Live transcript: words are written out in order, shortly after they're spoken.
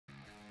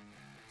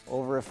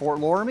over at Fort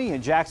Loramie,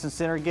 and Jackson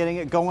Center getting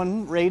it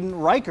going. Raiden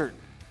Reichert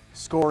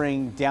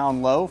scoring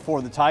down low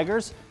for the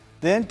Tigers.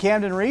 Then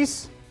Camden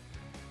Reese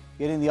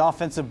getting the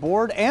offensive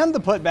board and the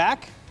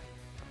putback.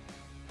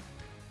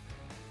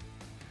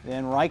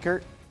 Then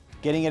Reichert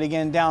getting it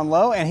again down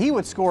low, and he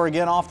would score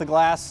again off the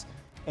glass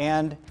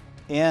and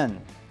in.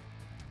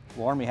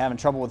 Loramie having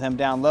trouble with him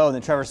down low. And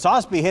then Trevor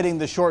Sosby hitting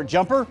the short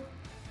jumper.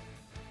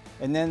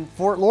 And then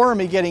Fort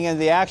Loramie getting into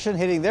the action,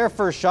 hitting their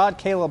first shot.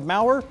 Caleb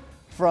Maurer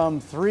from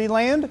three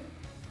land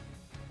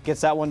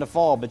gets that one to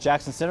fall. But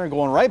Jackson Center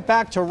going right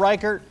back to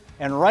Reichert,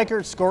 and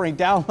Reichert scoring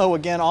down low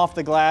again off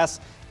the glass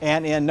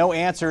and in. No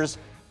answers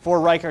for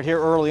Reichert here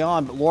early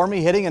on. But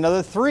Loramie hitting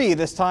another three,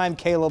 this time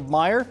Caleb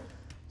Meyer.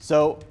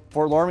 So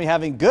Fort Loramie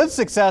having good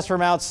success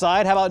from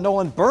outside. How about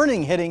Nolan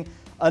Burning hitting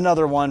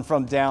another one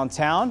from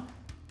downtown?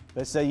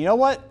 They said, you know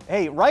what?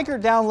 Hey,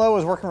 Reichert down low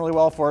is working really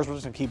well for us. We're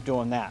just going to keep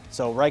doing that.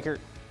 So Reichert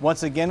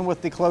once again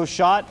with the close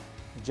shot.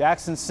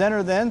 Jackson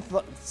Center then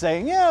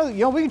saying,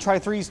 yeah, we can try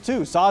threes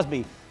too.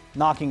 Sosby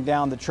knocking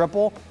down the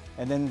triple.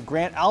 And then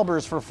Grant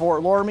Albers for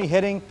Fort Loramie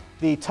hitting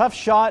the tough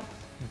shot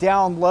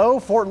down low.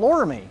 Fort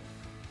Loramie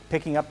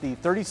picking up the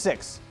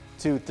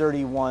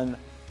 36-31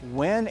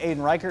 win.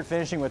 Aiden Reichert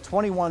finishing with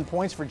 21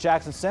 points for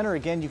Jackson Center.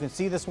 Again, you can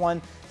see this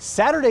one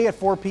Saturday at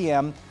 4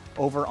 p.m.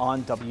 over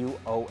on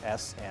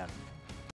WOSN.